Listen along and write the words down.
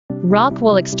Rock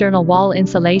wool external wall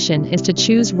insulation is to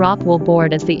choose rock wool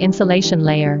board as the insulation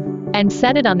layer and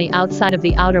set it on the outside of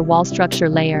the outer wall structure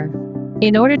layer.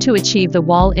 In order to achieve the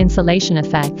wall insulation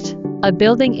effect, a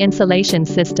building insulation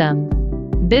system.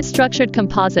 This structured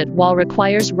composite wall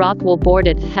requires rock wool board.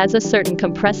 It has a certain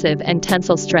compressive and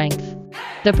tensile strength.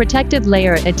 The protective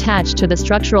layer attached to the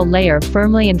structural layer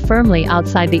firmly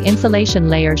outside the insulation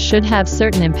layer should have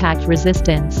certain impact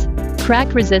resistance,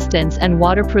 crack resistance and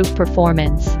waterproof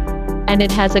performance. And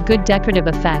it has a good decorative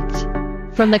effect.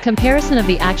 From the comparison of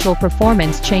the actual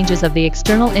performance changes of the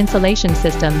external insulation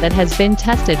system that has been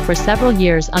tested for several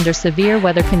years under severe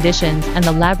weather conditions and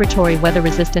the laboratory weather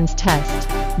resistance test,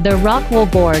 the rock wool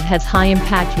board has high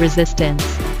impact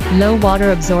resistance, low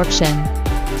water absorption,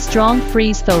 strong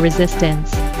freeze-thaw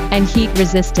resistance, and heat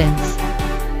resistance.